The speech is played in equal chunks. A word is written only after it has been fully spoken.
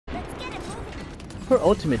Her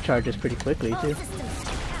ultimate charges pretty quickly too. Yeah.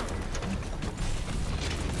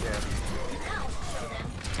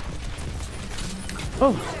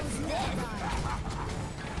 Oh!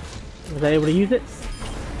 Was I able to use it?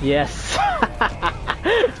 Yes!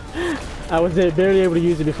 I was barely able to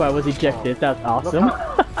use it before I was ejected. That's awesome.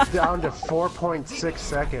 Down to 4.6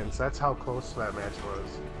 seconds. That's how close that match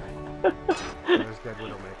was. There's Dead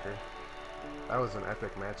Widowmaker. That was an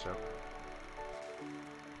epic matchup.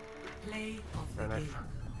 And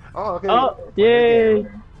oh, okay. Oh, yay!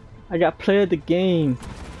 I got play of the game.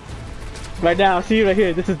 Right now, see right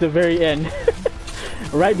here, this is the very end.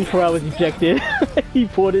 Right before I was ejected, he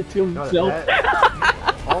pulled it to himself.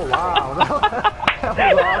 Oh wow,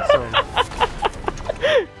 that was awesome.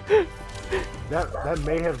 That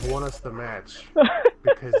may have won us the match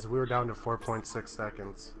because we were down to 4.6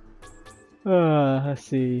 seconds. Let's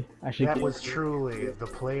see. That was truly the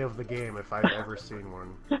play of the game if I've ever seen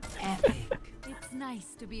one. Epic. It's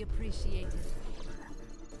nice to be appreciated.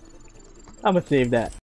 I'm gonna save that.